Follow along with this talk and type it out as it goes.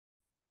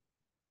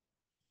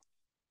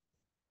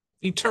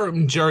The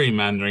term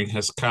gerrymandering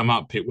has come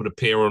up, it would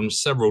appear, on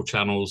several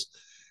channels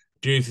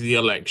due to the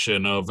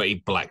election of a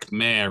black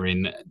mayor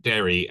in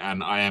Derry.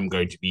 And I am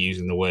going to be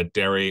using the word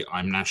Derry.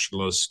 I'm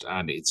nationalist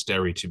and it's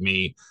Derry to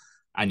me.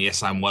 And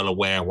yes, I'm well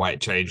aware why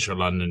it changed to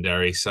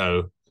Londonderry.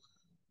 So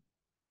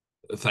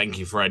thank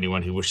you for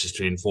anyone who wishes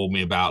to inform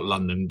me about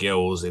London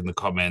Gills in the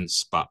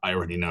comments, but I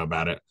already know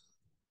about it.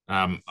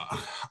 Um,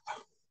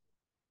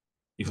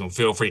 you can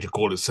feel free to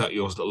call it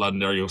yours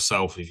Londonderry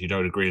yourself if you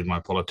don't agree with my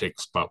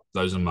politics, but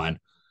those are mine.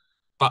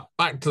 But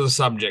back to the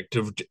subject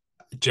of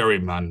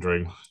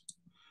gerrymandering.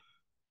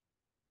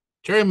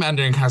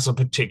 Gerrymandering has a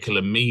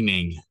particular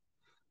meaning,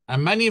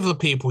 and many of the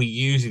people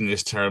using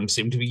this term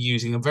seem to be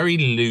using a very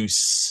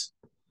loose,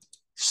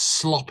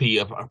 sloppy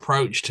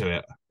approach to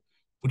it,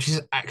 which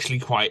is actually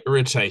quite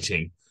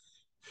irritating.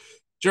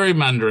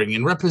 Gerrymandering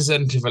in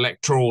representative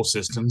electoral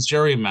systems,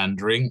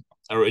 gerrymandering,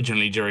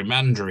 originally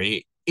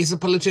gerrymandery, is a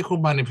political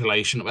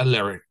manipulation of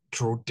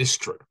electoral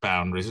district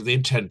boundaries with the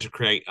intent to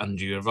create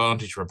undue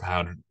advantage for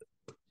a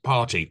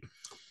party.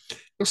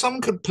 If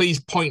someone could please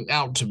point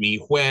out to me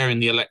where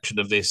in the election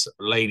of this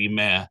lady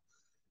mayor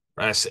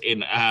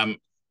in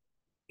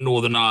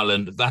Northern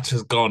Ireland that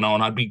has gone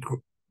on, I'd be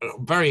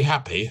very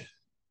happy.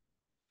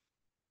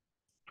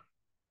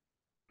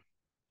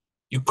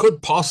 You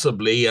could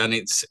possibly, and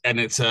it's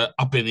a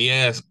up in the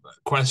air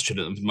question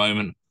at the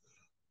moment,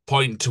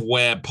 point to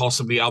where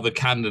possibly other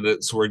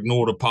candidates were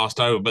ignored or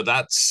passed over, but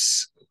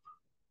that's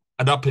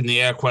an up in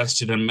the air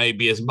question, and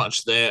maybe as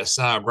much there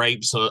sour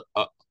grapes,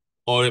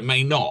 or it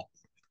may not.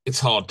 It's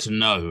hard to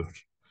know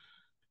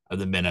at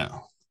the minute.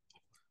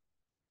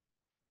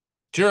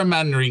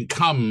 Gerrymandering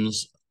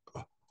comes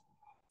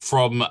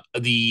from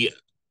the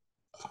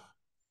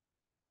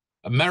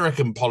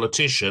American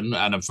politician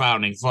and a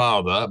founding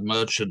father,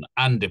 merchant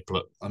and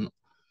diplomat,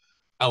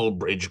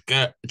 Elbridge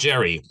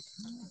Gerry.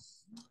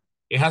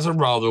 It has a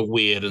rather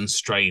weird and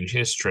strange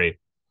history.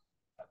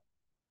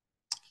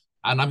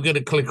 And I'm going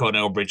to click on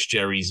Elbridge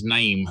Gerry's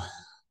name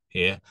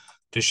here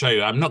to show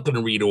you. I'm not going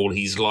to read all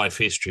his life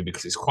history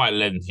because it's quite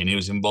lengthy, and he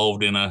was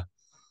involved in a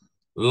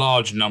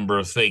large number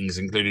of things,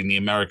 including the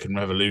American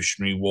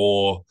Revolutionary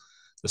War,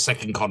 the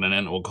Second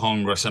Continental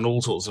Congress, and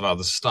all sorts of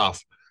other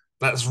stuff.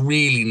 That's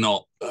really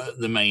not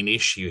the main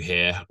issue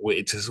here.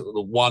 It's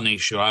the one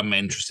issue I'm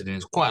interested in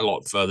is quite a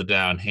lot further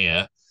down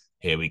here.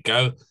 Here we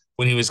go.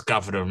 When he was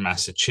governor of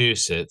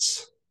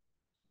Massachusetts.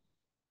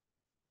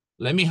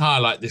 Let me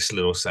highlight this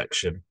little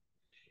section.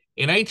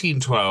 In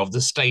 1812,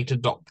 the state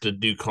adopted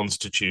new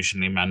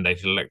constitutionally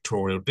mandated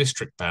electoral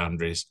district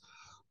boundaries.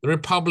 The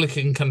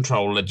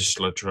Republican-controlled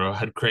legislature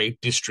had created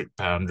district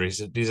boundaries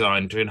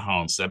designed to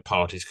enhance their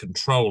party's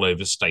control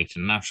over state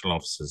and national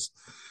offices,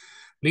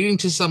 leading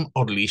to some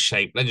oddly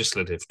shaped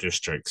legislative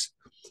districts.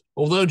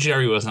 Although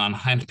Gerry was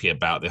unhappy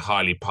about the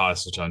highly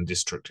partisan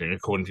districting,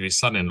 according to his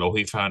son-in-law,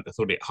 he thought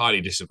it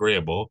highly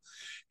disagreeable.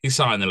 He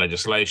signed the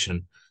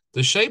legislation.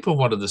 The shape of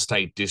one of the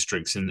state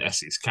districts in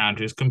Essex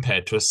County is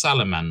compared to a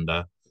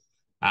salamander,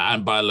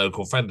 and by a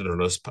local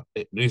Federalist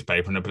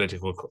newspaper and a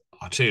political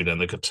cartoon. And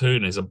the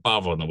cartoon is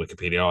above on the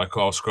Wikipedia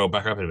article. I'll scroll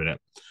back up in a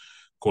minute,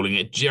 calling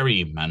it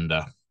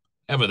gerrymander.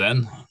 Ever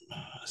then,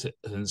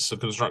 since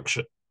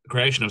the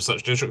creation of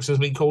such districts has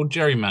been called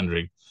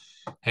gerrymandering.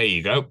 Here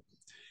you go.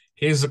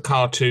 Here's a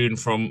cartoon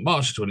from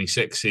March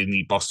 26 in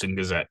the Boston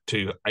Gazette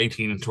to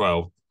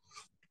 1812.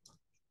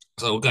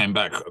 So we're going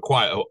back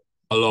quite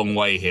a long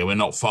way here. We're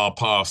not far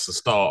past the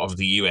start of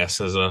the US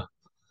as a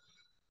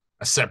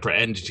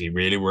separate entity,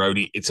 really.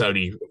 Would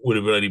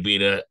have only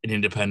been an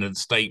independent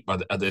state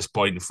at this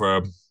point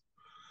for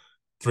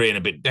 3 and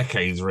a bit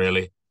decades,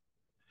 really.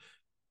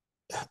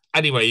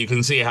 Anyway, you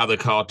can see how the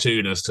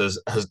cartoonist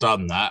has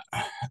done that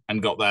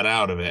and got that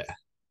out of it.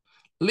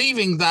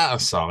 Leaving that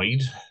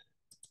aside,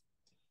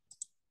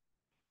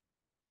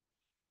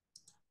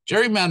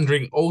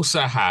 gerrymandering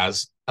also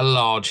has a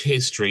large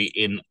history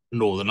in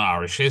Northern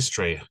Irish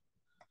history.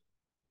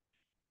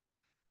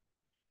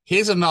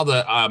 Here's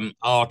another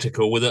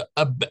article with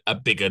a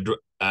bigger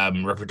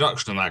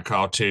reproduction of that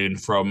cartoon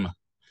from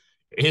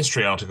a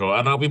history article,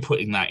 and I'll be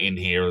putting that in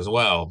here as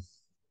well.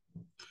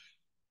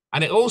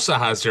 And it also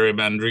has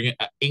gerrymandering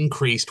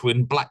increased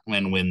when black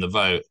men win the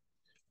vote.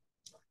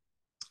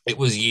 It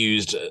was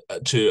used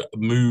to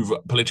move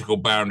political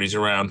boundaries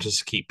around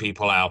to keep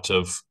people out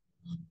of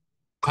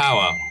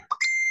power.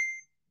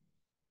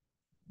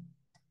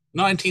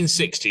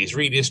 1960s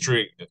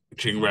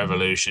redistricting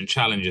revolution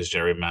challenges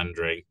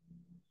gerrymandering.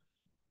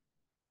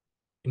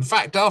 In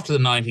fact, after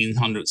the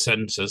 1900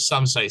 census,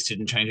 some states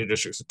didn't change their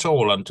districts at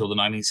all until the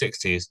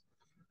 1960s.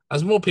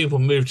 As more people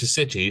moved to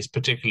cities,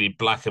 particularly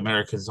black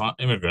Americans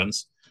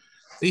immigrants,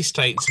 these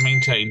states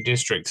maintained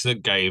districts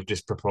that gave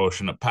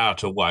disproportionate power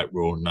to white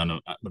rural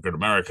non-immigrant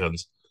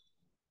Americans.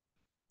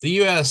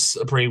 The US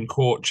Supreme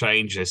Court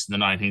changed this in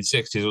the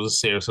 1960s with a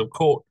series of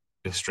court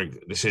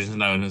district decisions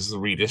known as the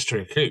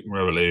redistricting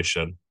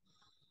revolution.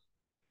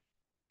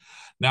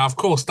 Now, of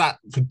course, that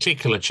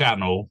particular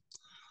channel,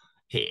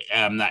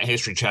 that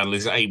history channel,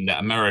 is aimed at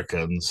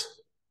Americans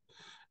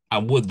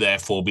and would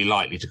therefore be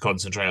likely to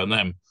concentrate on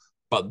them.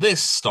 But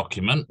this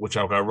document, which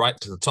I'll go right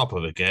to the top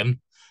of again,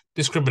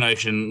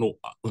 Discrimination in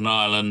Northern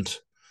Ireland,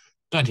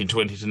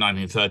 1920 to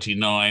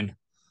 1939,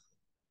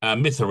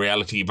 Myth or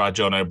Reality by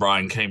John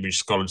O'Brien, Cambridge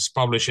Scholars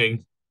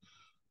Publishing.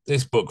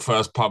 This book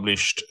first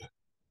published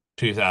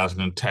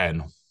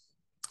 2010.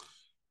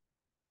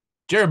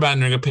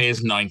 Gerrymandering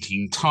appears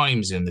 19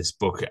 times in this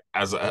book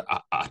as a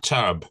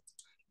term.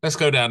 Let's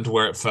go down to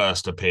where it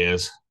first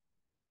appears.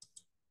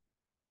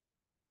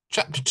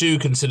 Chapter 2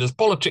 considers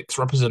politics,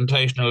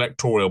 representation, and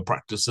electoral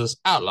practices,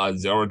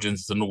 outlines the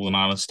origins of the Northern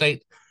Ireland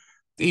state,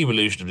 the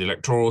evolution of the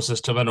electoral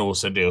system, and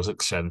also deals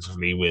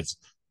extensively with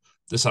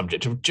the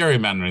subject of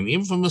gerrymandering, the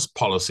infamous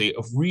policy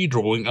of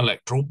redrawing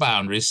electoral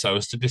boundaries so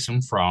as to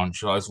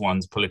disenfranchise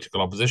one's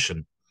political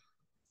opposition.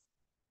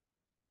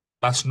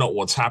 That's not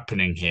what's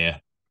happening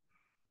here.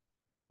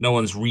 No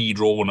one's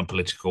redrawn a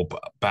political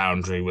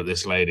boundary with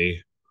this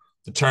lady.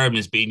 The term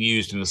is being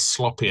used in a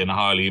sloppy and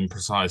highly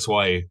imprecise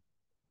way.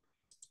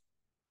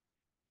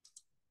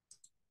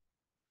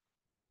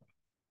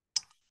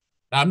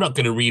 Now, I'm not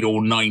going to read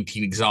all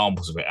 19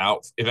 examples of it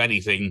out, if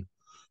anything,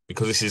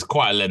 because this is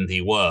quite a lengthy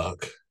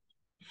work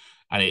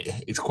and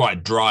it's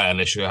quite dry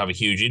unless you have a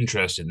huge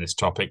interest in this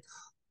topic.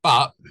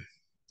 But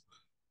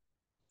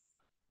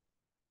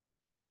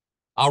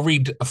I'll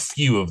read a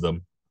few of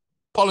them.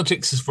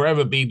 Politics has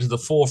forever been to the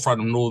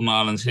forefront of Northern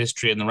Ireland's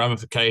history, and the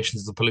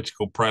ramifications of the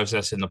political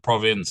process in the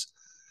province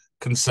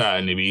can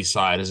certainly be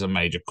cited as a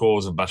major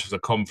cause of much of the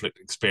conflict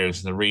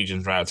experienced in the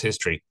region throughout its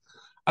history.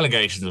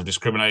 Allegations of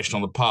discrimination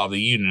on the part of the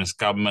Unionist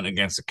government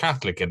against the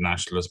Catholic and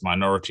nationalist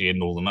minority in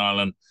Northern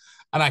Ireland,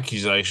 and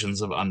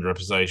accusations of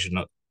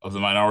underrepresentation of the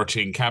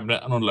minority in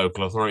cabinet and on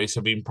local authorities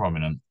have been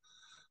prominent,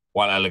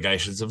 while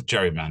allegations of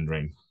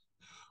gerrymandering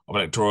of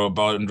electoral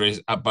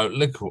boundaries at both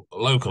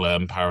local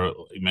and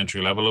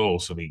parliamentary level have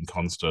also been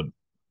constant.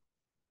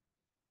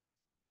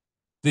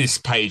 This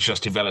page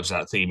just develops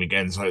that theme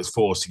again, so it's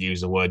forced to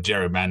use the word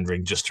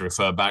gerrymandering just to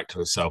refer back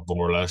to itself,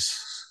 more or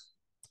less.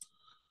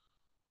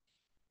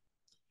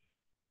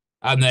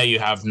 And there you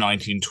have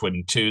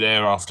 1922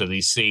 there, after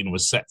the scene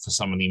was set for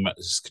some of the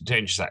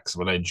contentious acts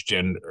of alleged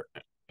gender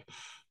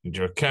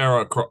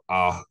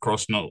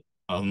across Northern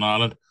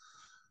Ireland.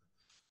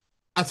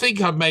 I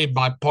think I've made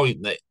my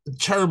point that a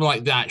term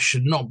like that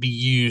should not be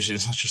used in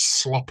such a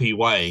sloppy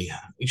way.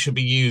 It should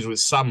be used with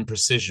some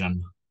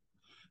precision,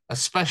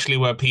 especially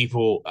where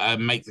people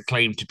make the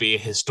claim to be a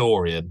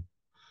historian.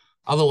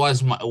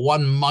 Otherwise,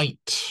 one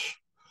might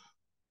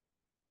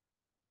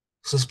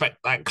suspect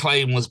that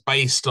claim was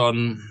based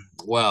on,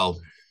 well,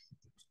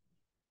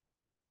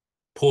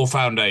 poor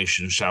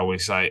foundation, shall we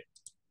say.